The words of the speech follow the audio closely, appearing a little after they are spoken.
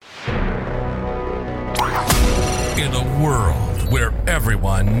In a world where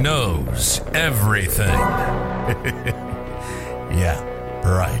everyone knows everything. Yeah,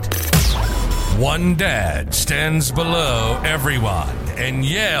 right. One dad stands below everyone and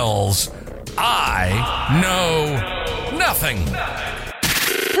yells, "I know nothing."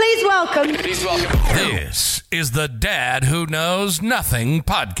 Please welcome. This is the Dad Who Knows Nothing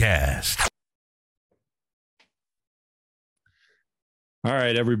podcast. All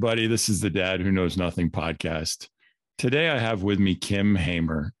right, everybody, this is the Dad Who Knows Nothing podcast. Today I have with me Kim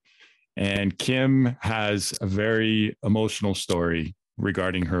Hamer, and Kim has a very emotional story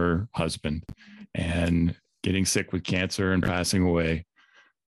regarding her husband and getting sick with cancer and passing away.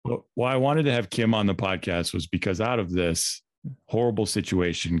 But why I wanted to have Kim on the podcast was because out of this horrible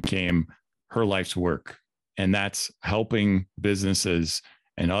situation came her life's work, and that's helping businesses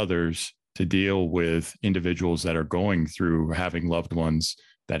and others to deal with individuals that are going through having loved ones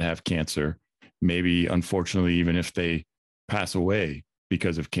that have cancer, maybe unfortunately, even if they pass away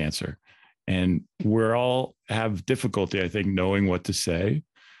because of cancer. And we're all have difficulty, I think, knowing what to say.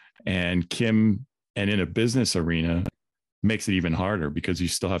 And Kim, and in a business arena, makes it even harder because you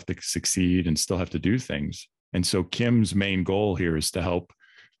still have to succeed and still have to do things. And so Kim's main goal here is to help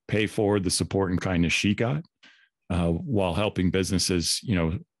pay forward the support and kindness she got while helping businesses,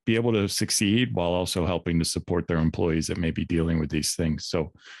 be able to succeed while also helping to support their employees that may be dealing with these things.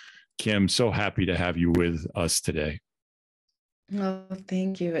 So Kim, so happy to have you with us today. Oh,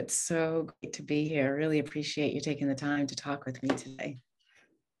 thank you. It's so great to be here. I really appreciate you taking the time to talk with me today.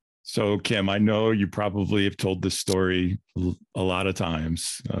 So Kim, I know you probably have told this story a lot of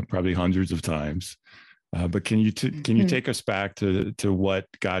times, probably hundreds of times. But can you take us back to what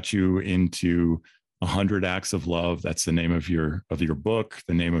got you into 100 Acts of Love? That's the name of your book,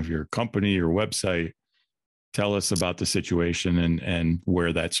 the name of your company, your website. Tell us about the situation and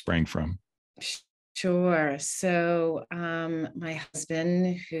where that sprang from. Sure. So my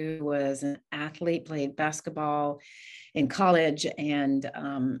husband, who was an athlete, played basketball in college and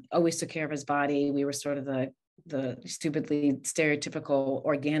always took care of his body. We were sort of the stupidly stereotypical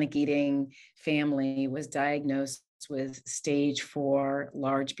organic eating family, was diagnosed with stage 4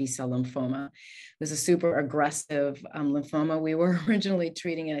 large B-cell lymphoma. It was a super aggressive lymphoma. We were originally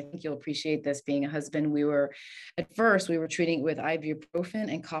treating it, I think you'll appreciate this being a husband, at first we were treating it with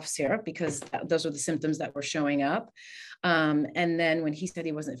ibuprofen and cough syrup because those were the symptoms that were showing up. And then when he said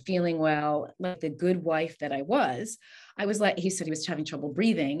he wasn't feeling well, like the good wife that I was like, he said he was having trouble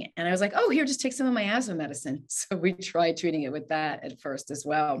breathing. And I was like, oh, here, just take some of my asthma medicine. So we tried treating it with that at first as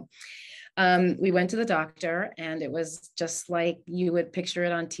well. We went to the doctor and it was just like you would picture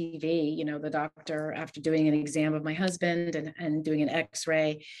it on TV. The doctor, after doing an exam of my husband and doing an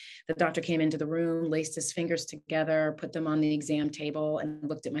x-ray, the doctor came into the room, laced his fingers together, put them on the exam table and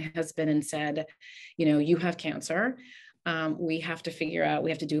looked at my husband and said, you have cancer. We have to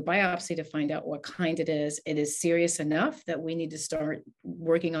do a biopsy to find out what kind it is. It is serious enough that we need to start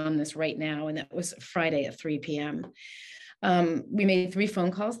working on this right now. And that was Friday at 3 p.m. We made 3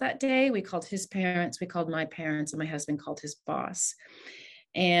 phone calls that day. We called his parents, we called my parents, and my husband called his boss.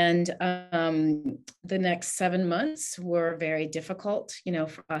 And the next 7 months were very difficult,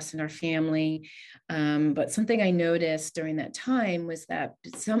 for us and our family. But something I noticed during that time was that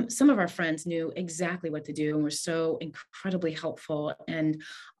some of our friends knew exactly what to do and were so incredibly helpful. And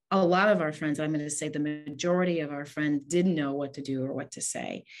a lot of our friends, I'm going to say the majority of our friends didn't know what to do or what to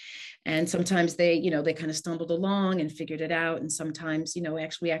say. And sometimes they kind of stumbled along and figured it out. And sometimes,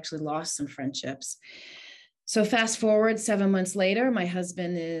 we actually lost some friendships. So fast forward 7 months later, my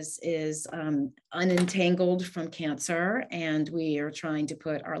husband is unentangled from cancer, and we are trying to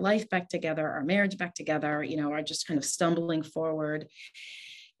put our life back together, our marriage back together, are just kind of stumbling forward.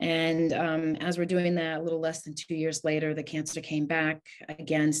 And as we're doing that, a little less than 2 years later, the cancer came back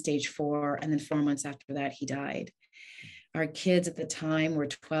again, stage 4. And then 4 months after that, he died. Our kids at the time were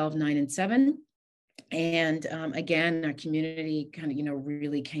 12, 9, and 7. And again, our community kind of,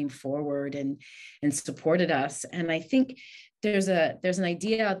 really came forward and supported us. And I think there's an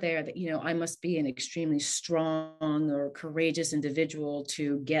idea out there that, I must be an extremely strong or courageous individual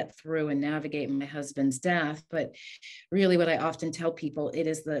to get through and navigate my husband's death. But really what I often tell people, it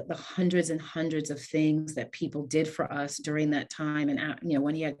is the hundreds and hundreds of things that people did for us during that time. And,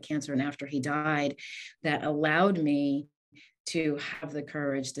 when he had cancer and after he died, that allowed me to have the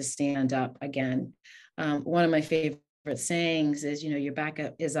courage to stand up again. One of my favorite sayings is, your back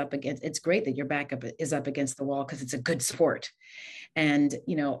up is up against, it's great that your back up is up against the wall because it's a good sport. And,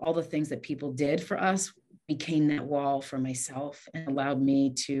 all the things that people did for us became that wall for myself and allowed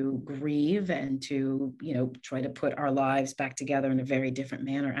me to grieve and to, try to put our lives back together in a very different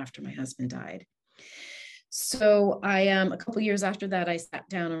manner after my husband died. So a couple of years after that, I sat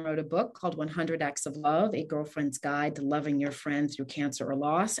down and wrote a book called 100 Acts of Love, A Girlfriend's Guide to Loving Your Friend Through Cancer or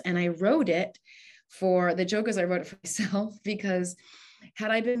Loss. And I wrote it for the joke is I wrote it for myself because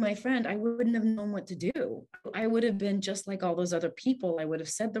had I been my friend, I wouldn't have known what to do. I would have been just like all those other people. I would have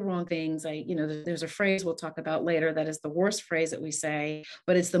said the wrong things. There's a phrase we'll talk about later that is the worst phrase that we say,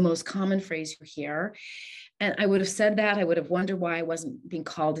 but it's the most common phrase you hear. And I would have said that. I would have wondered why I wasn't being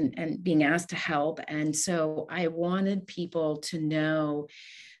called and being asked to help. And so I wanted people to know,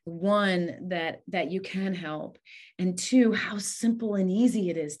 one, that you can help, and two, how simple and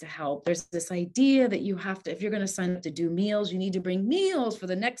easy it is to help. There's this idea that you have to, if you're going to sign up to do meals, you need to bring meals for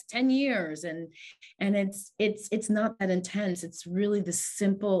the next 10 years. And it's not that intense. It's really the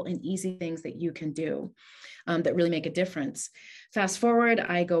simple and easy things that you can do that really make a difference. Fast forward,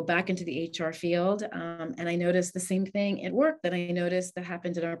 I go back into the HR field, and I noticed the same thing at work that I noticed that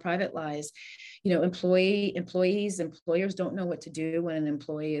happened in our private lives. Employers don't know what to do when an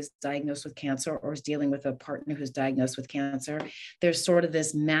employee is diagnosed with cancer or is dealing with a partner who's diagnosed with cancer. There's sort of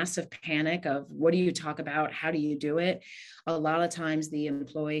this massive panic of, what do you talk about? How do you do it? A lot of times the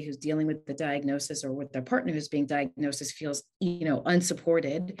employee who's dealing with the diagnosis or with their partner who's being diagnosed feels,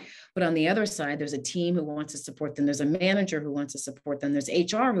 unsupported. But on the other side, there's a team who wants to support them. There's a manager who wants to support them. There's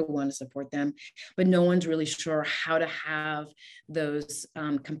HR who want to support them, but no one's really sure how to have those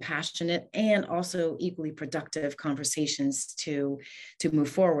compassionate and also equally productive conversations to move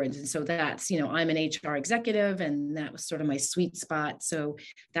forward. And so that's, I'm an HR executive, and that was sort of my sweet spot. So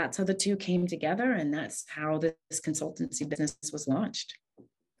that's how the two came together, and that's how this consultancy business was launched.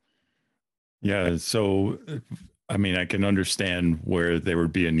 Yeah. So, I mean, I can understand where there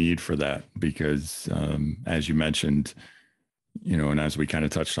would be a need for that because, as you mentioned, and as we kind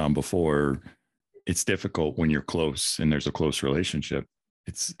of touched on before, it's difficult when you're close and there's a close relationship.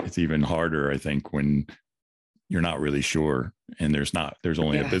 It's even harder, I think, when you're not really sure and there's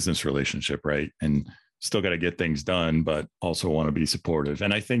only a business relationship, right? And still got to get things done, but also want to be supportive.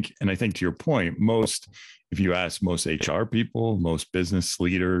 And I think to your point, if you ask most HR people, most business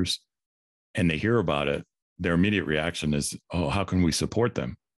leaders, and they hear about it, their immediate reaction is, oh, how can we support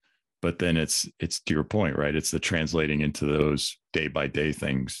them? But then it's to your point, right? It's the translating into those day by day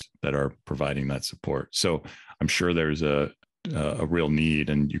things that are providing that support. So I'm sure there's a real need,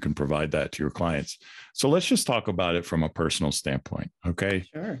 and you can provide that to your clients. So let's just talk about it from a personal standpoint. Okay.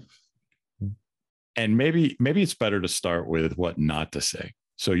 Sure. And maybe it's better to start with what not to say.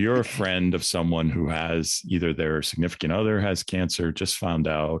 So you're a friend of someone who has either their significant other has cancer, just found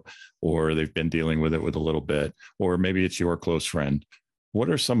out, or they've been dealing with it with a little bit, or maybe it's your close friend. What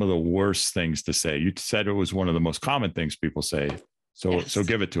are some of the worst things to say? You said it was one of the most common things people say. So, Yes. So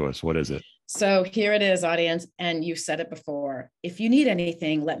give it to us. What is it? So here it is, audience. And you've said it before. If you need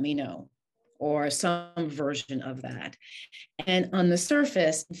anything, let me know, or some version of that. And on the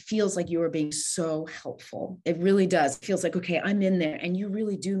surface, it feels like you are being so helpful. It really does. It feels like, okay, I'm in there and you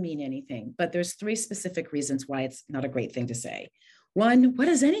really do mean anything. But there's 3 specific reasons why it's not a great thing to say. One, what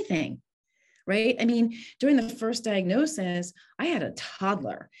is anything? Right? I mean, during the first diagnosis, I had a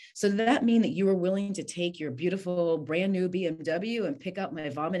toddler. So did that mean that you were willing to take your beautiful brand new BMW and pick up my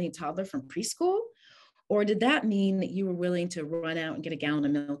vomiting toddler from preschool? Or did that mean that you were willing to run out and get a gallon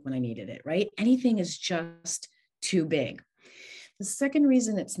of milk when I needed it, right? Anything is just too big. The second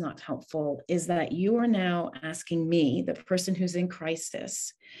reason it's not helpful is that you are now asking me, the person who's in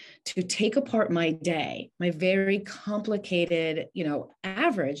crisis, to take apart my day, my very complicated,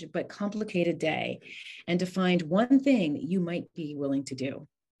 average, but complicated day, and to find one thing that you might be willing to do.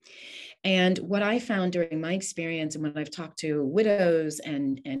 And what I found during my experience, and when I've talked to widows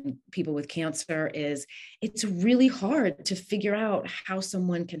and people with cancer, is it's really hard to figure out how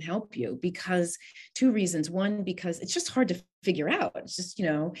someone can help you, because 2 reasons. One, because it's just hard to figure out. It's just,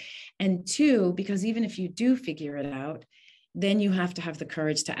 and 2, because even if you do figure it out, then you have to have the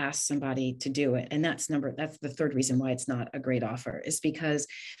courage to ask somebody to do it. And that's the 3rd reason why it's not a great offer, is because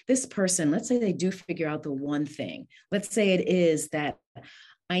this person, let's say they do figure out the one thing. Let's say it is that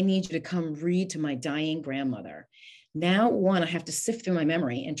I need you to come read to my dying grandmother. Now, one, I have to sift through my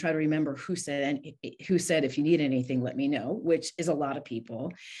memory and try to remember who said, if you need anything, let me know, which is a lot of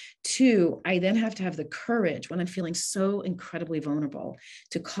people. 2, I then have to have the courage, when I'm feeling so incredibly vulnerable,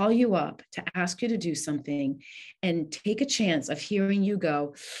 to call you up, to ask you to do something, and take a chance of hearing you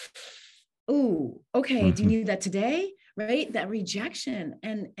go, oh, okay, do you need that today? Right? That rejection.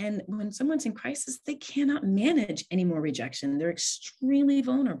 And when someone's in crisis, they cannot manage any more rejection. They're extremely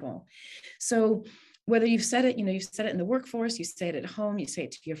vulnerable. So whether you've said it, you've said it in the workforce, you say it at home, you say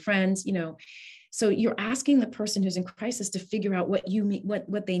it to your friends, So you're asking the person who's in crisis to figure out what you mean,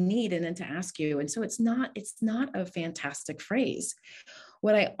 what they need, and then to ask you. And so it's not a fantastic phrase.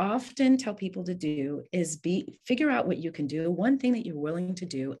 What I often tell people to do is figure out what you can do, one thing that you're willing to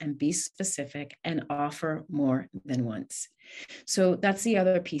do, and be specific and offer more than once. So that's the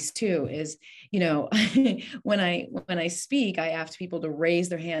other piece too, is, when I speak, I ask people to raise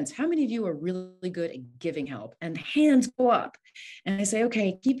their hands. How many of you are really good at giving help? And hands go up. And I say,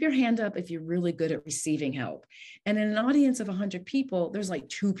 okay, keep your hand up if you're really good at receiving help. And in an audience of 100 people, there's like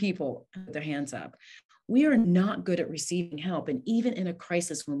 2 people with their hands up. We are not good at receiving help. And even in a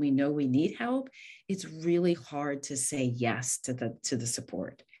crisis when we know we need help, it's really hard to say yes to the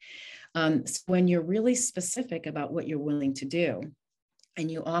support. So when you're really specific about what you're willing to do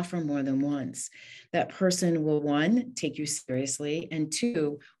and you offer more than once, that person will, 1, take you seriously, and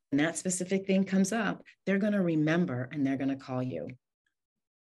 2, when that specific thing comes up, they're going to remember and they're going to call you.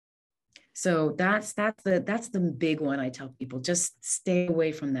 So that's the big one. I tell people, just stay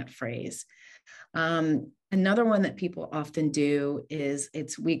away from that phrase. Another one that people often do is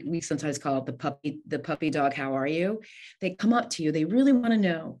we sometimes call it the puppy dog. How are you? They come up to you. They really want to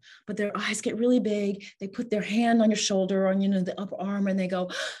know, but their eyes get really big. They put their hand on your shoulder, on, the upper arm, and they go,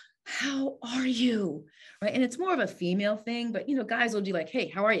 how are you? Right. And it's more of a female thing, but, guys will be like, hey,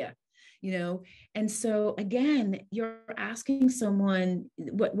 how are you? And so again, you're asking someone,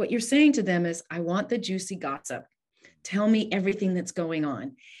 what you're saying to them is, I want the juicy gossip. Tell me everything that's going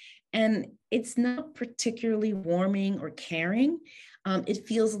on. And it's not particularly warming or caring. It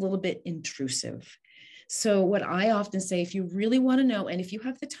feels a little bit intrusive. So what I often say, if you really want to know, and if you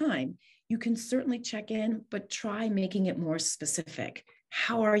have the time, you can certainly check in, but try making it more specific.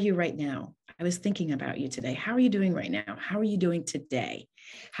 How are you right now? I was thinking about you today. How are you doing right now? How are you doing today?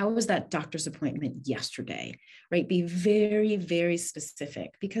 How was that doctor's appointment yesterday? Right? Be very, very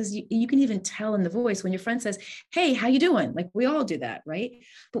specific, because you can even tell in the voice when your friend says, hey, how you doing? Like, we all do that, right?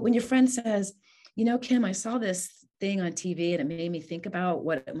 But when your friend says, Kim, I saw this thing on TV and it made me think about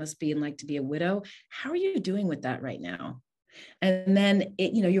what it must be like to be a widow. How are you doing with that right now? And then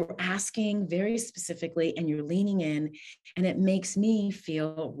you're asking very specifically and you're leaning in, and it makes me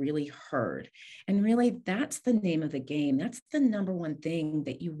feel really heard. And really, that's the name of the game. That's the number one thing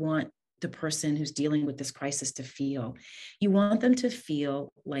that you want the person who's dealing with this crisis to feel. You want them to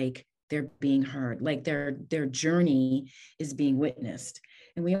feel like they're being heard, like their journey is being witnessed.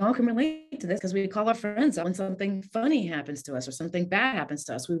 And we all can relate to this because we call our friends up when something funny happens to us or something bad happens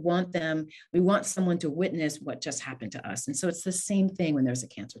to us. We want someone to witness what just happened to us. And so it's the same thing when there's a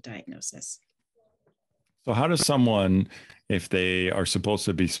cancer diagnosis. So how does someone, if they are supposed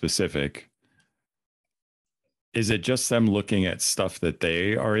to be specific, is it just them looking at stuff that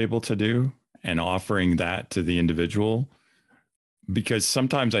they are able to do and offering that to the individual? Because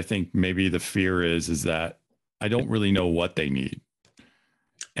sometimes I think maybe the fear is that I don't really know what they need.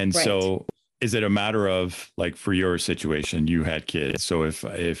 And right. So is it a matter of, like, for your situation, you had kids. So if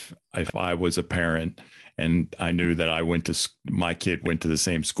I was a parent and I knew that my kid went to the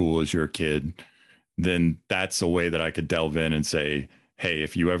same school as your kid, then that's a way that I could delve in and say, hey,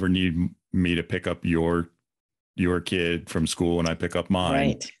 if you ever need me to pick up your kid from school and I pick up mine,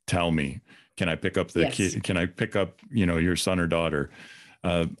 right, tell me. Can I pick up kid? Can I pick up, your son or daughter?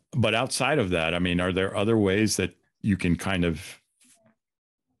 But outside of that, I mean, are there other ways that you can kind of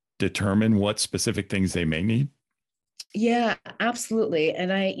determine what specific things they may need? Yeah, absolutely.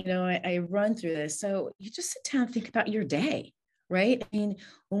 And I run through this. So you just sit down and think about your day, right? I mean,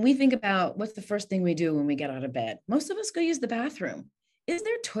 when we think about what's the first thing we do when we get out of bed, most of us go use the bathroom. Is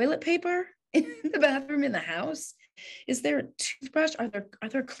there toilet paper in the bathroom in the house? Is there a toothbrush? Are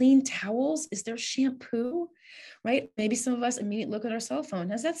there clean towels? Is there shampoo? Right? Maybe some of us immediately look at our cell phone.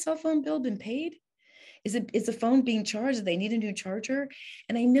 Has that cell phone bill been paid? Is the phone being charged? Do they need a new charger?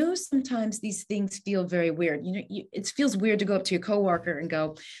 And I know sometimes these things feel very weird. It feels weird to go up to your coworker and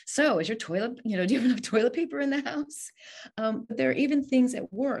go, so is your toilet, do you have enough toilet paper in the house? But there are even things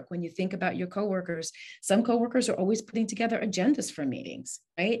at work when you think about your coworkers. Some coworkers are always putting together agendas for meetings,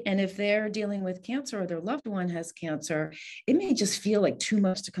 right? And if they're dealing with cancer or their loved one has cancer, it may just feel like too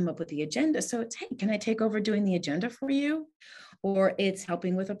much to come up with the agenda. So it's, hey, can I take over doing the agenda for you? Or it's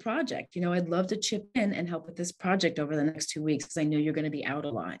helping with a project. I'd love to chip in and help with this project over the next 2 weeks because I know you're going to be out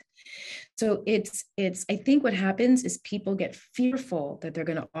a lot. So I think what happens is people get fearful that they're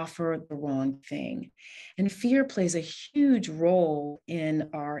going to offer the wrong thing. And fear plays a huge role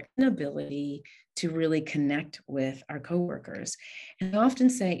in our inability to really connect with our coworkers. And I often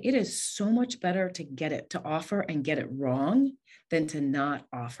say it is so much better to offer and get it wrong than to not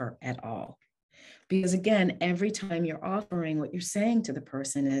offer at all. Because again, every time you're offering, what you're saying to the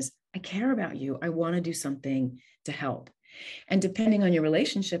person is, I care about you. I want to do something to help. And depending on your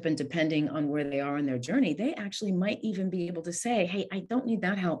relationship and depending on where they are in their journey, they actually might even be able to say, hey, I don't need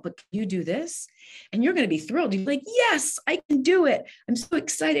that help, but can you do this? And you're going to be thrilled. You're like, yes, I can do it. I'm so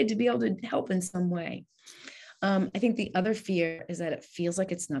excited to be able to help in some way. I think the other fear is that it feels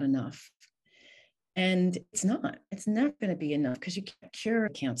like it's not enough. And it's not. It's never going to be enough because you can't cure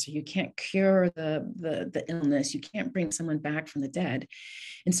cancer. You can't cure the illness. You can't bring someone back from the dead.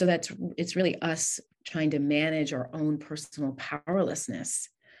 And so it's really us trying to manage our own personal powerlessness,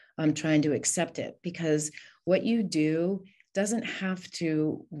 trying to accept it, because what you do doesn't have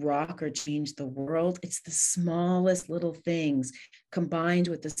to rock or change the world. It's the smallest little things combined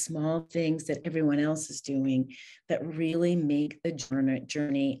with the small things that everyone else is doing that really make the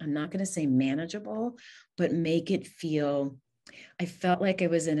journey, I'm not going to say manageable, but make it feel, I felt like I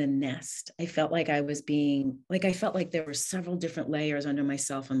was in a nest. I felt like I felt like there were several different layers under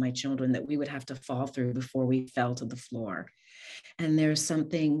myself and my children that we would have to fall through before we fell to the floor. And there's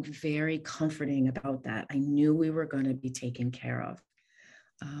something very comforting about that. I knew we were going to be taken care of.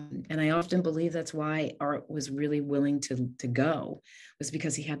 And I often believe that's why Art was really willing to go, was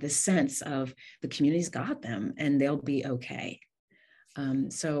because he had this sense of the community's got them and they'll be okay.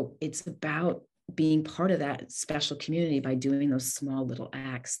 So it's about being part of that special community by doing those small little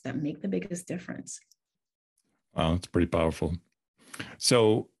acts that make the biggest difference. Wow, it's pretty powerful.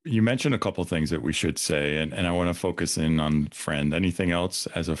 So you mentioned a couple of things that we should say, and I want to focus in on friend. Anything else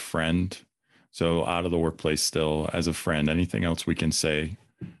as a friend? So out of the workplace still, as a friend, anything else we can say?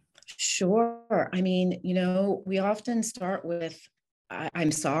 Sure. I mean, we often start with,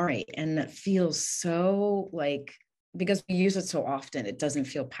 I'm sorry. And that feels so like, because we use it so often, it doesn't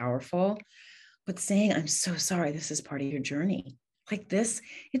feel powerful. But saying, I'm so sorry, this is part of your journey. Like this,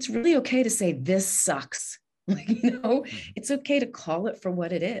 it's really okay to say, this sucks. Like, it's okay to call it for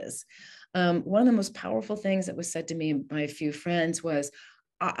what it is. One of the most powerful things that was said to me by a few friends was,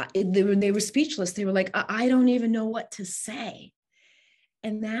 they were speechless. They were like, I don't even know what to say.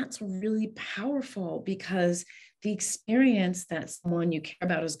 And that's really powerful because the experience that someone you care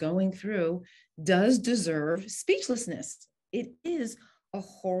about is going through does deserve speechlessness. It is a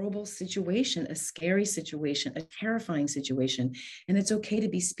horrible situation, a scary situation, a terrifying situation, and it's okay to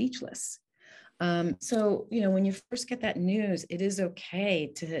be speechless. So, when you first get that news, it is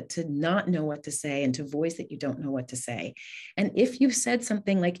okay to not know what to say and to voice that you don't know what to say. And if you've said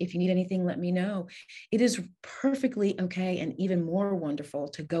something like, if you need anything, let me know, it is perfectly okay and even more wonderful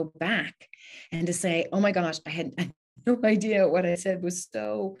to go back and to say, oh my gosh, I had no idea what I said was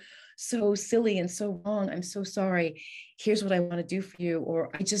so silly and so wrong. I'm so sorry. Here's what I want to do for you.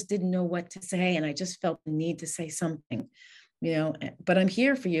 Or I just didn't know what to say. And I just felt the need to say something. But I'm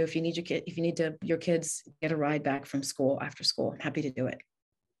here for you if you need your kids get a ride back from school after school. I'm happy to do it.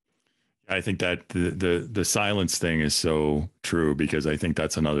 I think that the silence thing is so true, because I think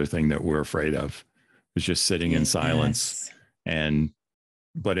that's another thing that we're afraid of, is just sitting in silence.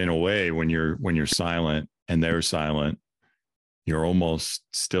 But in a way, when you're silent and they're silent, you're almost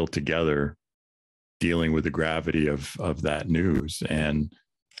still together dealing with the gravity of that news. And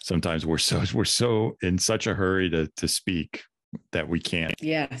sometimes we're so in such a hurry to speak that we can't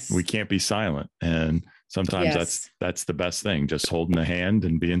be silent. And sometimes that's the best thing. Just holding a hand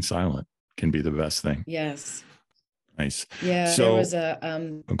and being silent can be the best thing. Yes. Nice. Yeah. So there was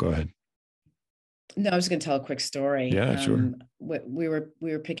a go ahead. No, I was going to tell a quick story. Yeah, sure. We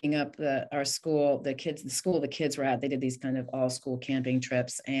were picking up the school the kids were at. They did these kind of all school camping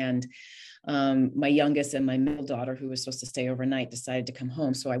trips, and my youngest and my middle daughter, who was supposed to stay overnight, decided to come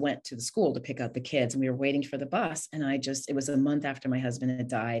home. So I went to the school to pick up the kids, and we were waiting for the bus. And it was a month after my husband had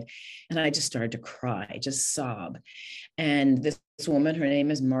died, and I just started to cry, just sob. And this woman, her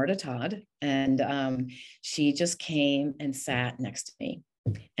name is Marta Todd, and she just came and sat next to me.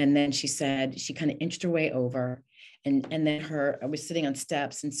 And then she said, she kind of inched her way over, and then I was sitting on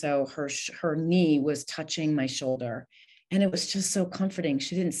steps. And so her knee was touching my shoulder, and it was just so comforting.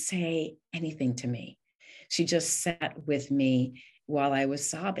 She didn't say anything to me. She just sat with me while I was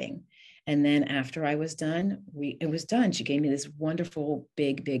sobbing. And then after I was done, it was done. She gave me this wonderful,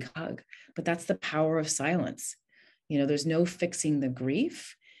 big, big hug. But that's the power of silence. There's no fixing the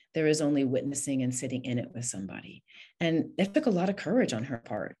grief. There is only witnessing and sitting in it with somebody. And it took a lot of courage on her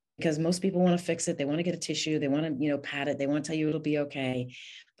part, because most people want to fix it. They want to get a tissue. They want to, pat it. They want to tell you it'll be okay.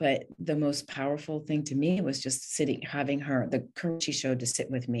 But the most powerful thing to me was just having her, the courage she showed to sit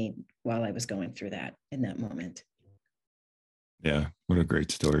with me while I was going through that in that moment. Yeah. What a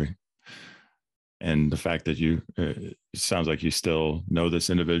great story. And the fact that you, it sounds like you still know this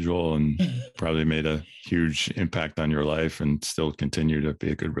individual and probably made a huge impact on your life and still continue to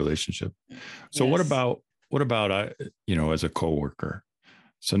be a good relationship. So Yes. what about, as a coworker?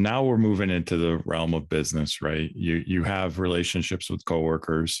 So now we're moving into the realm of business, right? You have relationships with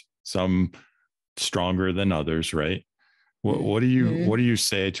coworkers, some stronger than others, right? What do Mhm. you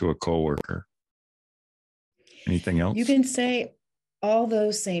say to a coworker? Anything You else? can say all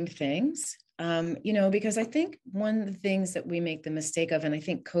those same things, because I think one of the things that we make the mistake of, and I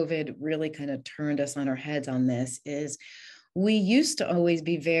think COVID really kind of turned us on our heads on this, is we used to always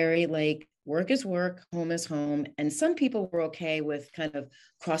be very like, work is work, home is home. And some people were okay with kind of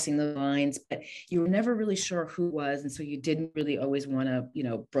crossing the lines, but you were never really sure who was. And so you didn't really always want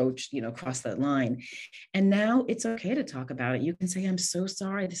to, broach, cross that line. And now it's okay to talk about it. You can say, I'm so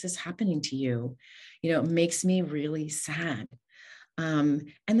sorry this is happening to you. It makes me really sad.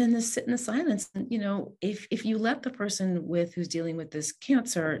 And then to sit in the silence. And, if you let the person who's dealing with this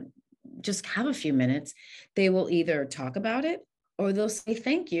cancer just have a few minutes, they will either talk about it or they'll say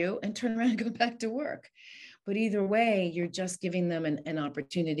thank you and turn around and go back to work. But either way, you're just giving them an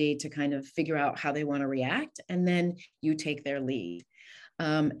opportunity to kind of figure out how they want to react, and then you take their lead.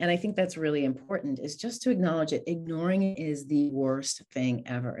 And I think that's really important, is just to acknowledge it. Ignoring it is the worst thing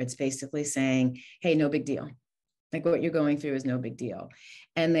ever. It's basically saying, hey, no big deal. Like, what you're going through is no big deal.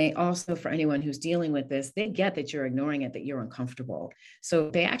 And they also, for anyone who's dealing with this, they get that you're ignoring it, that you're uncomfortable. So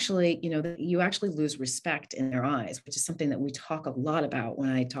they actually, you actually lose respect in their eyes, which is something that we talk a lot about when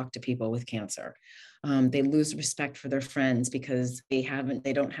I talk to people with cancer. They lose respect for their friends because they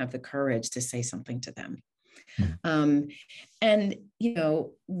don't have the courage to say something to them. Mm. Um, and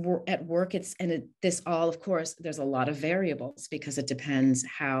we're at work, this all, of course, there's a lot of variables because it depends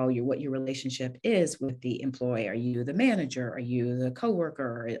what your relationship is with the employee. Are you the manager? Are you the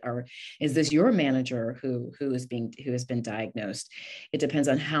coworker? Or is this your manager who has been diagnosed? It depends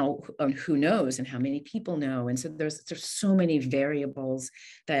on who knows and how many people know. And so there's so many variables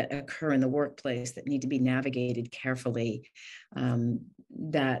that occur in the workplace that need to be navigated carefully,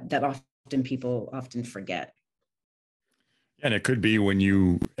 that often people often forget. And it could be when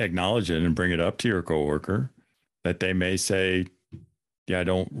you acknowledge it and bring it up to your coworker that they may say, yeah, I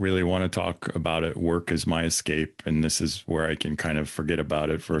don't really want to talk about it. Work is my escape. And this is where I can kind of forget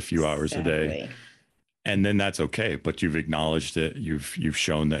about it for a few hours a day. Exactly. And then that's okay. But you've acknowledged it. You've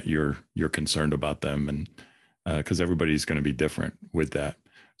shown that you're concerned about them. And because everybody's going to be different with that.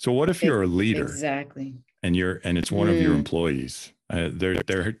 So what if you're a leader Exactly. and it's one of your Mm, employees?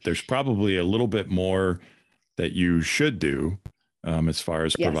 There's probably a little bit more that you should do as far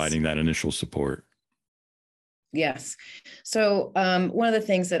as yes. providing that initial support. Yes. So one of the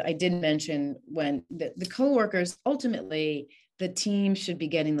things that I did mention, when the coworkers, ultimately, the team should be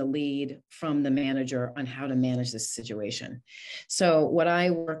getting the lead from the manager on how to manage this situation. So when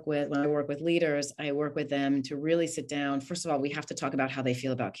I work with leaders, I work with them to really sit down. First of all, we have to talk about how they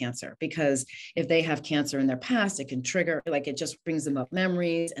feel about cancer, because if they have cancer in their past, it can trigger, like, it just brings them up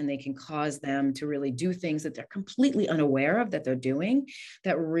memories, and they can cause them to really do things that they're completely unaware of that they're doing,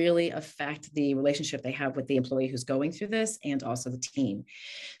 that really affect the relationship they have with the employee who's going through this, and also the team.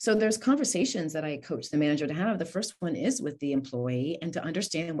 So there's conversations that I coach the manager to have. The first one is with the employee, and to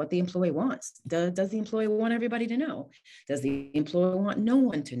understand what the employee wants. Does the employee want everybody to know? Does the employee want no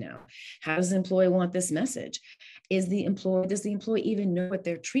one to know? How does the employee want this message? Does the employee even know what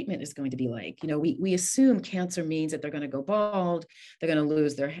their treatment is going to be like? We assume cancer means that they're going to go bald, they're going to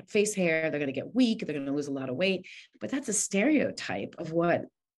lose their face hair, they're going to get weak, they're going to lose a lot of weight. But that's a stereotype of what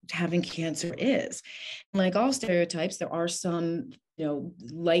having cancer is. Like all stereotypes, there are some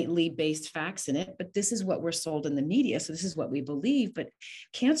lightly based facts in it, but this is what we're sold in the media, so this is what we believe. But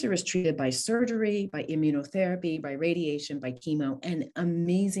cancer is treated by surgery, by immunotherapy, by radiation, by chemo, and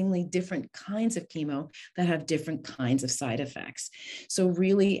amazingly different kinds of chemo that have different kinds of side effects. So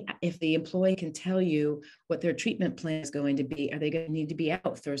really, if the employee can tell you what their treatment plan is going to be, are they going to need to be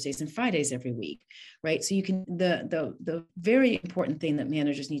out Thursdays and Fridays every week, right? So you can, the very important thing that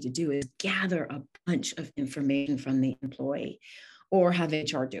managers need to do is gather a bunch of information from the employee, or have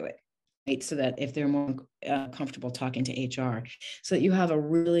HR do it, right? So that if they're more comfortable talking to HR, so that you have a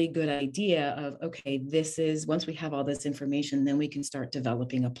really good idea of, okay, once we have all this information, then we can start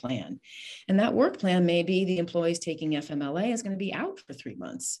developing a plan. And that work plan, maybe the employee's taking FMLA is going to be out for 3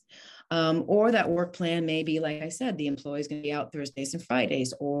 months. Or that work plan may be, like I said, the employee's going to be out Thursdays and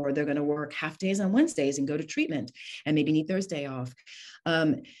Fridays, or they're going to work half days on Wednesdays and go to treatment and maybe need Thursday off.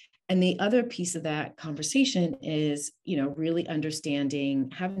 And the other piece of that conversation is, really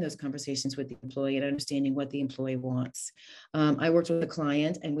understanding, having those conversations with the employee and understanding what the employee wants. I worked with a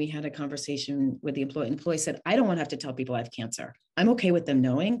client and we had a conversation with the employee. The employee said, I don't want to have to tell people I have cancer. I'm okay with them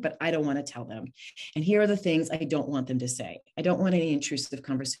knowing, but I don't want to tell them. And here are the things I don't want them to say. I don't want any intrusive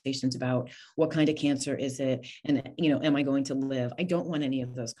conversations about what kind of cancer is it? And, am I going to live? I don't want any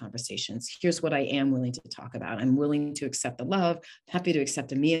of those conversations. Here's what I am willing to talk about. I'm willing to accept the love, happy to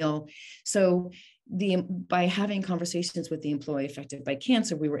accept a meal. So by having conversations with the employee affected by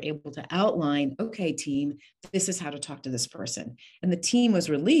cancer, we were able to outline, okay, team, this is how to talk to this person. And the team was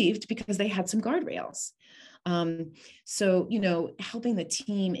relieved because they had some guardrails. So, helping the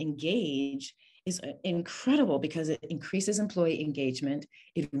team engage is incredible because it increases employee engagement.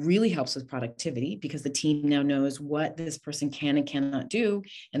 It really helps with productivity because the team now knows what this person can and cannot do.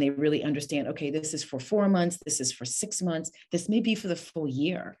 And they really understand, okay, this is for 4 months, this is for 6 months, this may be for the full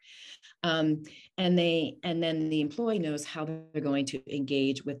year. And then the employee knows how they're going to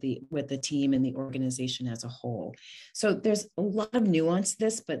engage with the team and the organization as a whole. So there's a lot of nuance to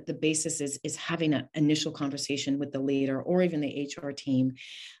this, but the basis is having an initial conversation with the leader or even the HR team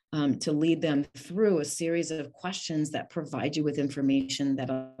to lead them through a series of questions that provide you with information that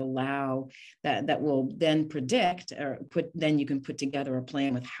allow that will then predict then you can put together a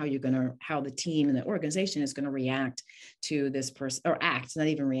plan with how the team and the organization is going to react to this person, or act, not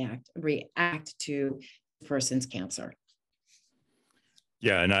even react to the person's cancer.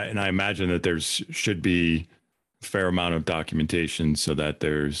 Yeah, and I imagine that should be a fair amount of documentation so that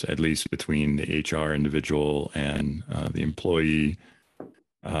there's, at least between the HR individual and the employee,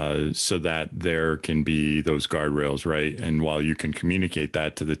 so that there can be those guardrails, right? And while you can communicate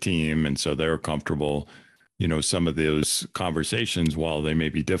that to the team, and so they're comfortable, some of those conversations, while they may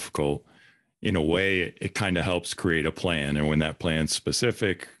be difficult, in a way, it kind of helps create a plan. And when that plan's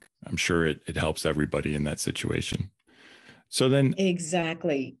specific, I'm sure it helps everybody in that situation. So then,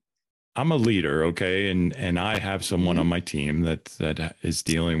 exactly, I'm a leader, okay, and I have someone on my team that is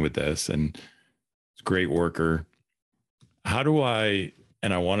dealing with this, and it's a great worker.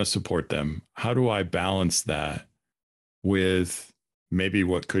 And I want to support them. How do I balance that with maybe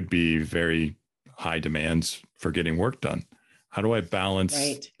what could be very high demands for getting work done? How do I balance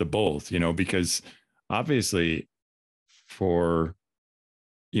the both? Because obviously for,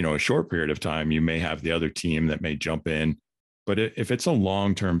 a short period of time, you may have the other team that may jump in. But if it's a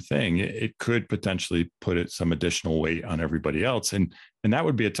long-term thing, it could potentially put some additional weight on everybody else. And that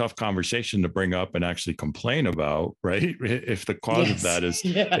would be a tough conversation to bring up and actually complain about, right? If the cause of that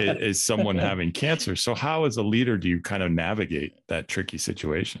is someone having cancer. So how, as a leader, do you kind of navigate that tricky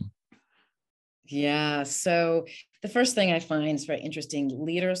situation? Yeah. So the first thing I find is very interesting.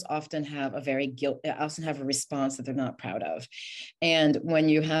 Leaders often have a response that they're not proud of. And when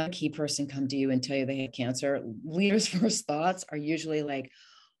you have a key person come to you and tell you they have cancer, leaders' first thoughts are usually like,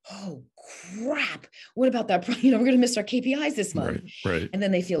 oh crap, what about that? We're going to miss our KPIs this month. Right. And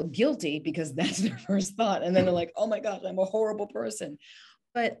then they feel guilty because that's their first thought. And then they're like, oh my gosh, I'm a horrible person.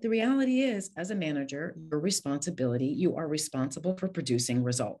 But the reality is, as a manager, you are responsible for producing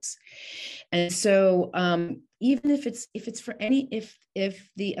results. And so even if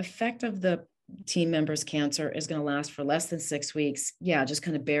the effect of the team member's cancer is going to last for less than 6 weeks, just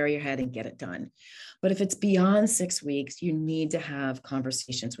kind of bury your head and get it done. But if it's beyond 6 weeks, you need to have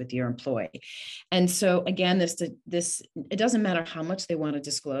conversations with your employee. And so again, it doesn't matter how much they want to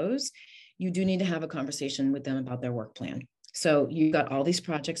disclose, you do need to have a conversation with them about their work plan. So you've got all these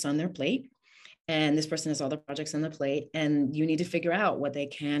projects on their plate, and this person has all the projects on the plate, and you need to figure out what they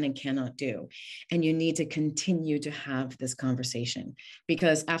can and cannot do. And you need to continue to have this conversation,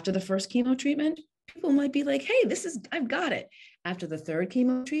 because after the first chemo treatment, people might be like, hey, I've got it. After the third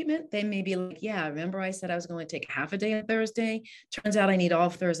chemo treatment, they may be like, yeah, remember I said I was going to take half a day on Thursday? Turns out I need all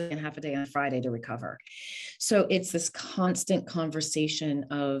of Thursday and half a day on Friday to recover. So it's this constant conversation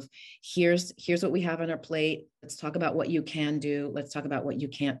of here's what we have on our plate. Let's talk about what you can do. Let's talk about what you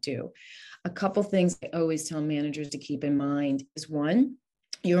can't do. A couple things I always tell managers to keep in mind is, one,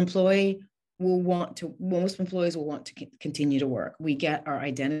 most employees will want to continue to work. We get our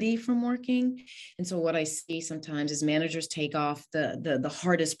identity from working. And so what I see sometimes is managers take off the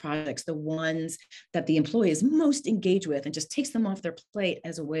hardest projects, the ones that the employee is most engaged with, and just takes them off their plate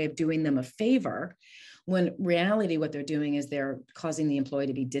as a way of doing them a favor. When in reality, what they're doing is they're causing the employee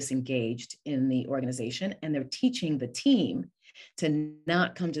to be disengaged in the organization, and they're teaching the team to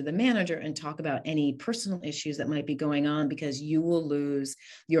not come to the manager and talk about any personal issues that might be going on, because you will lose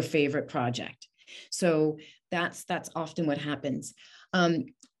your favorite project. So that's often what happens.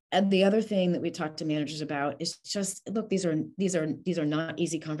 And the other thing that we talk to managers about is just, look, these are not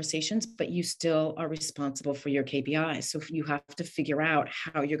easy conversations, but you still are responsible for your KPIs. So you have to figure out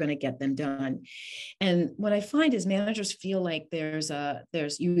how you're going to get them done. And what I find is managers feel like you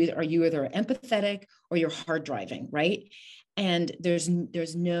either empathetic or you're hard driving, right? And there's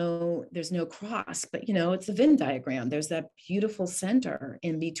no cross, but it's the Venn diagram. There's that beautiful center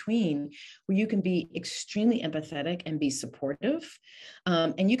in between where you can be extremely empathetic and be supportive,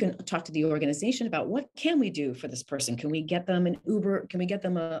 and you can talk to the organization about what can we do for this person. Can we get them an Uber? Can we get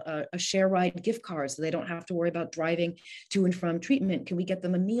them a share ride gift card so they don't have to worry about driving to and from treatment? Can we get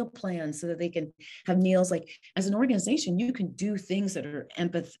them a meal plan so that they can have meals? Like, as an organization, you can do things that are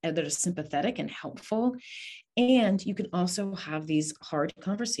that are sympathetic and helpful. And you can also have these hard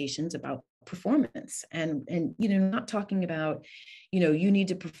conversations about performance, and not talking about, you need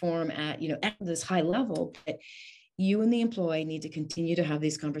to perform at this high level, but you and the employee need to continue to have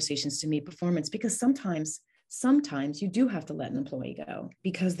these conversations to meet performance, because sometimes you do have to let an employee go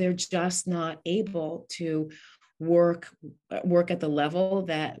because they're just not able to work at the level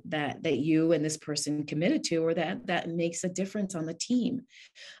that you and this person committed to, or that makes a difference on the team.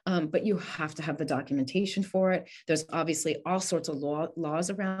 But you have to have the documentation for it. There's obviously all sorts of laws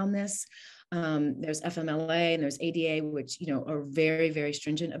around this. There's FMLA and there's ADA, which are very, very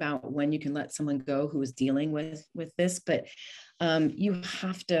stringent about when you can let someone go who is dealing with this. But you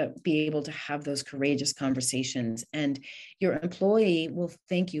have to be able to have those courageous conversations, and your employee will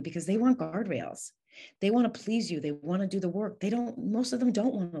thank you because they want guardrails. They want to please you. They want to do the work. Most of them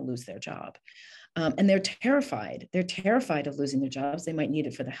don't want to lose their job. And they're terrified. They're terrified of losing their jobs. They might need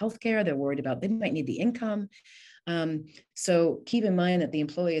it for the healthcare. They're worried about, they might need the income. So keep in mind that the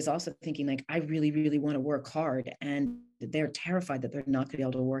employee is also thinking like, I really, really want to work hard. And they're terrified that they're not going to be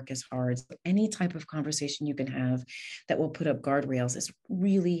able to work as hard. So any type of conversation you can have that will put up guardrails is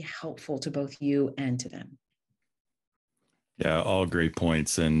really helpful to both you and to them. Yeah, all great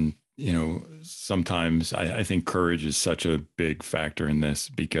points. And sometimes I think courage is such a big factor in this,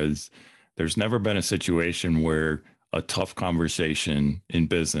 because there's never been a situation where a tough conversation in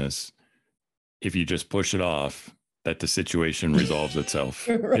business, if you just push it off, that the situation resolves itself.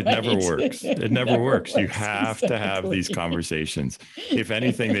 Right. It never works. It never works. You have to have these conversations. If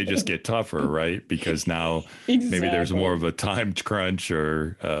anything, they just get tougher, right? Because now maybe there's more of a time crunch,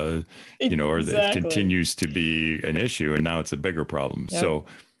 or or it continues to be an issue, and now it's a bigger problem. Yep. So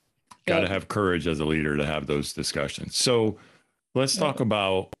got to have courage as a leader to have those discussions. So let's talk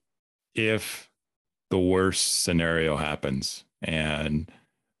about if the worst scenario happens, and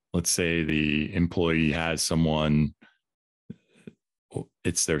let's say the employee has someone,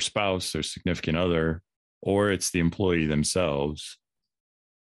 it's their spouse, their significant other, or it's the employee themselves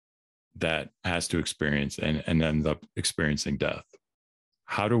that has to experience and ends up experiencing death.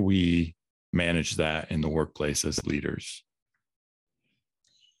 How do we manage that in the workplace as leaders?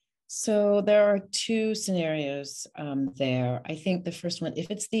 So there are two scenarios there. I think the first one,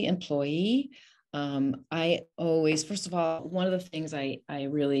 if it's the employee, I always, first of all, one of the things I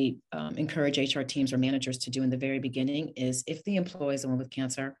really encourage HR teams or managers to do in the very beginning is, if the employee is the one with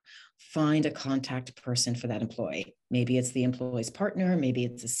cancer, find a contact person for that employee. Maybe it's the employee's partner, maybe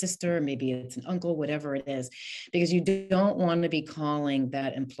it's a sister, maybe it's an uncle, whatever it is, because you don't want to be calling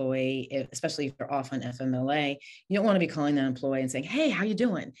that employee, especially if you're off on FMLA, you don't want to be calling that employee and saying, hey, how you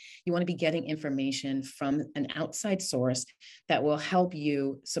doing? You want to be getting information from an outside source that will help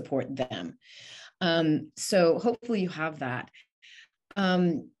you support them. So hopefully you have that.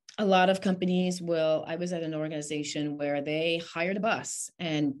 A lot of companies I was at an organization where they hired a bus,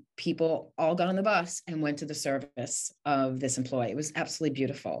 and people all got on the bus and went to the service of this employee. It was absolutely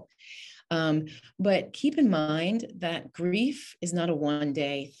beautiful. But keep in mind that grief is not a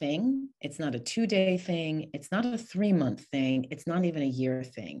one-day thing. It's not a 2-day thing. It's not a 3-month thing. It's not even a year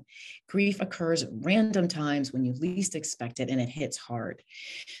thing. Grief occurs at random times when you least expect it, and it hits hard.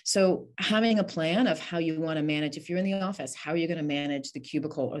 So having a plan of how you want to manage, if you're in the office, how are you going to manage the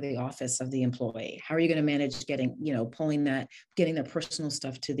cubicle or the office of the employee? How are you going to manage getting their personal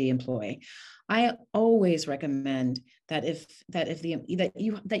stuff to the employee? I always recommend that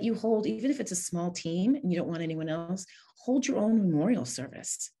you hold, even if it's a small team and you don't want anyone else, hold your own memorial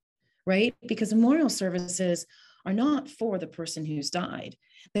service, right? Because memorial services are not for the person who's died.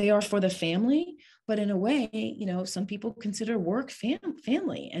 They are for the family, but in a way, some people consider work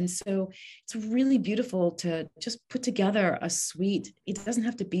family. And so it's really beautiful to just put together a suite. It doesn't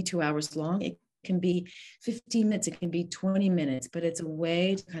have to be 2 hours long. It can be 15 minutes, it can be 20 minutes, but it's a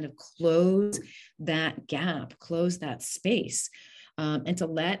way to kind of close that gap, close that space. and to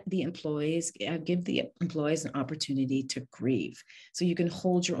let the employees give the employees an opportunity to grieve. So you can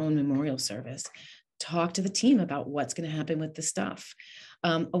hold your own memorial service. Talk to the team about what's going to happen with the stuff.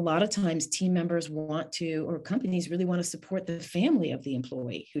 A lot of times team members want to, or companies really want to support the family of the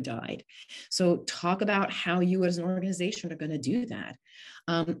employee who died. So talk about how you as an organization are going to do that.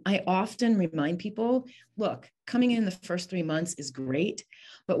 I often remind people, look, coming in the first 3 months is great,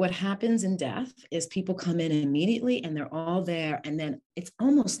 but what happens in death is people come in immediately and they're all there. And then it's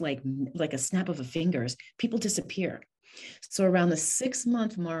almost like a snap of a fingers, people disappear. So around the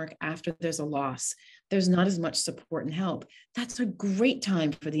 6-month mark after there's a loss, there's not as much support and help. That's a great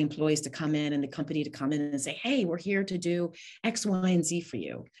time for the employees to come in and the company to come in and say, hey, we're here to do X, Y, and Z for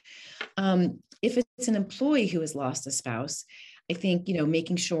you. If it's an employee who has lost a spouse, I think,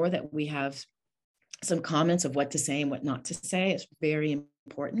 making sure that we have some comments of what to say and what not to say is very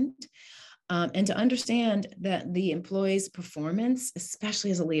important. And to understand that the employee's performance,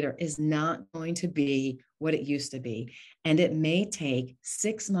 especially as a leader, is not going to be what it used to be. And it may take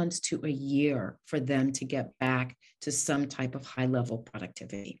 6 months to a year for them to get back to some type of high level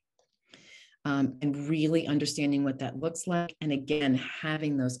productivity. And really understanding what that looks like. And again,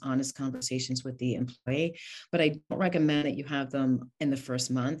 having those honest conversations with the employee. But I don't recommend that you have them in the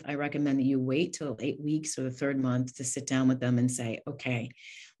first month. I recommend that you wait till 8 weeks or the third month to sit down with them and say, okay,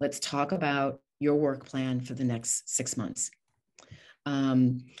 let's talk about your work plan for the next 6 months.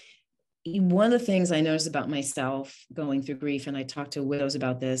 One of the things I noticed about myself going through grief, and I talk to widows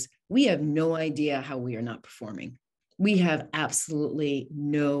about this, we have no idea how we are not performing. We have absolutely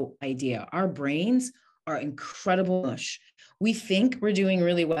no idea. Our brains are incredible mush. We think we're doing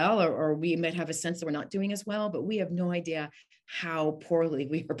really well, or we might have a sense that we're not doing as well, but we have no idea how poorly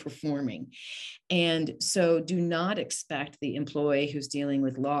we are performing. And so do not expect the employee who's dealing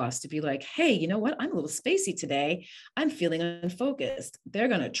with loss to be like, hey, you know what? I'm a little spacey today. I'm feeling unfocused. They're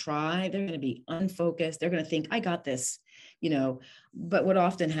going to try. They're going to be unfocused. They're going to think, I got this. But what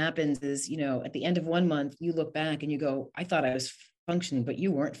often happens is, at the end of 1 month, you look back and you go, I thought I was functioning, but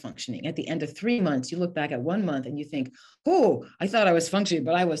you weren't functioning. At the end of 3 months, you look back at 1 month and you think, oh, I thought I was functioning,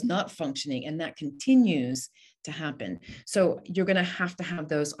 but I was not functioning. And that continues to happen. So you're going to have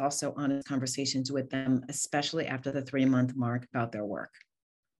those also honest conversations with them, especially after the 3-month mark about their work.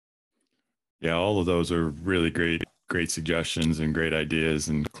 Yeah, all of those are really great suggestions and great ideas.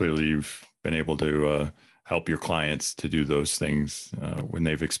 And clearly you've been able to help your clients to do those things when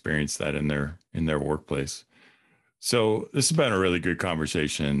they've experienced that in their workplace. So this has been a really good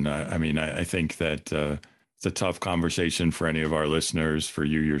conversation. I think that it's a tough conversation for any of our listeners, for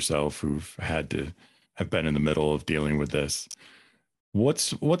you yourself, who've had to have been in the middle of dealing with this. What's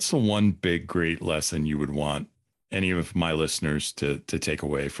the one big, great lesson you would want any of my listeners to take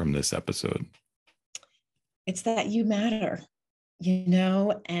away from this episode? It's that you matter,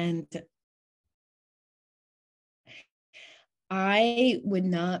 and I would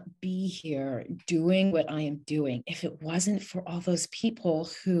not be here doing what I am doing if it wasn't for all those people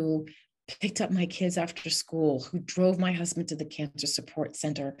who picked up my kids after school, who drove my husband to the cancer support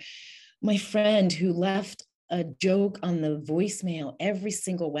center, my friend who left a joke on the voicemail every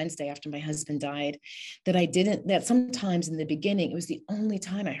single Wednesday after my husband died, that sometimes in the beginning, it was the only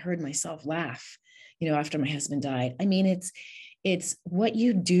time I heard myself laugh, after my husband died. It's what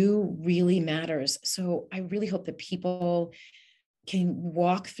you do really matters. So I really hope that people can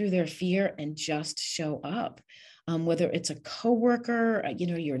walk through their fear and just show up, whether it's a coworker,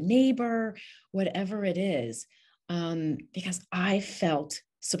 your neighbor, whatever it is, because I felt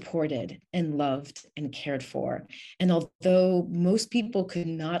supported and loved and cared for. And although most people could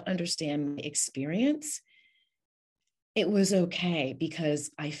not understand my experience, it was okay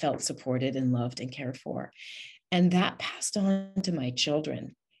because I felt supported and loved and cared for. And that passed on to my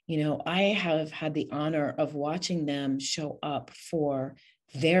children. I have had the honor of watching them show up for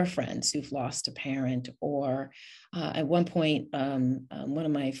their friends who've lost a parent, or at one point, one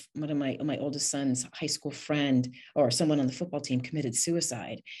of my oldest son's high school friend or someone on the football team committed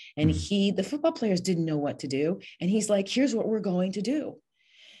suicide, and the football players didn't know what to do, and he's like, "Here's what we're going to do."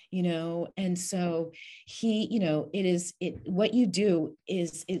 And so what you do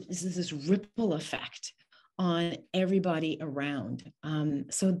is this ripple effect on everybody around.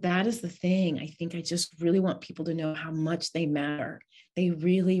 So that is the thing. I think I just really want people to know how much they matter. They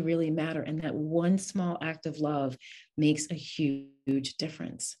really, really matter. And that one small act of love makes a huge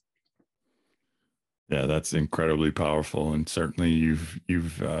difference. Yeah, that's incredibly powerful. And certainly you've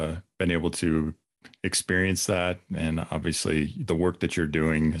been able to experience that. And obviously the work that you're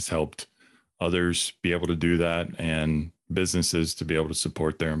doing has helped others be able to do that, and businesses to be able to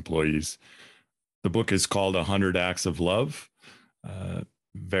support their employees. The book is called 100 Acts of Love.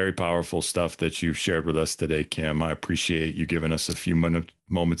 Very powerful stuff that you've shared with us today, Kim. I appreciate you giving us a few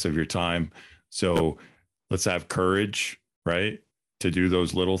moments of your time. So let's have courage, right? To do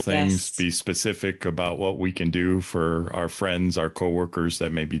those little things, Yes. be specific about what we can do for our friends, our coworkers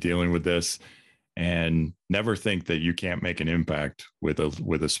that may be dealing with this, and never think that you can't make an impact with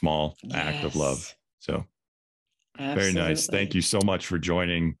a small act of love. So Absolutely. very nice. Thank you so much for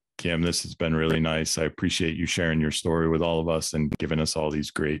joining, Kim. This has been really nice. I appreciate you sharing your story with all of us and giving us all these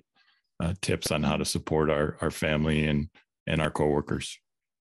great tips on how to support our family and our coworkers.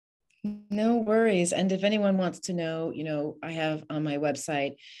 No worries. And if anyone wants to know, I have on my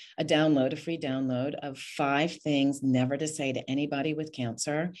website a free download of 5 things never to say to anybody with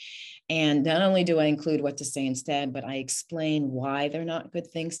cancer. And not only do I include what to say instead, but I explain why they're not good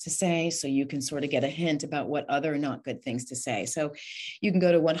things to say. So you can sort of get a hint about what other not good things to say. So you can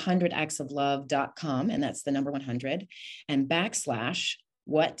go to 100actsoflove.com, and that's the number 100, and /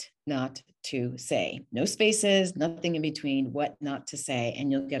 what not to say. No spaces, nothing in between, what not to say.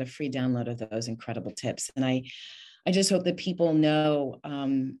 And you'll get a free download of those incredible tips. And I just hope that people know,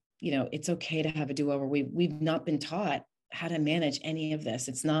 it's okay to have a do-over. We've not been taught how to manage any of this.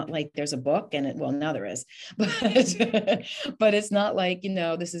 It's not like there's a book now there is, but it's not like,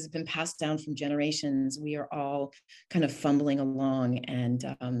 this has been passed down from generations. We are all kind of fumbling along and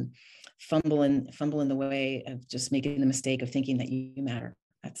fumbling the way of just making the mistake of thinking that you matter.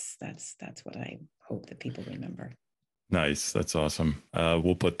 That's what I hope that people remember. Nice. That's awesome.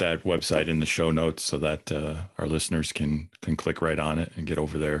 We'll put that website in the show notes so that our listeners can click right on it and get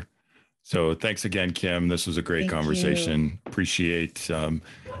over there. So thanks again, Kim. This was a great conversation. Appreciate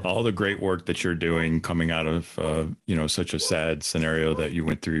all the great work that you're doing coming out of, such a sad scenario that you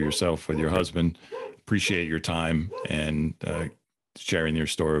went through yourself with your husband. Appreciate your time and sharing your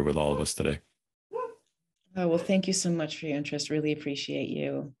story with all of us today. Oh, well, thank you so much for your interest. Really appreciate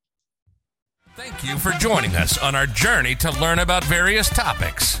you. Thank you for joining us on our journey to learn about various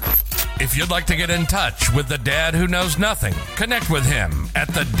topics. If you'd like to get in touch with the Dad Who Knows Nothing, connect with him at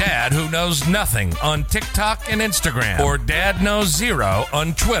the Dad Who Knows Nothing on TikTok and Instagram, or Dad Knows Zero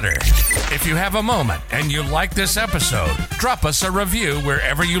on Twitter. If you have a moment and you like this episode, drop us a review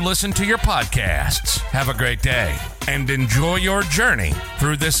wherever you listen to your podcasts. Have a great day and enjoy your journey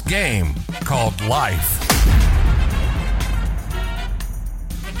through this game called life.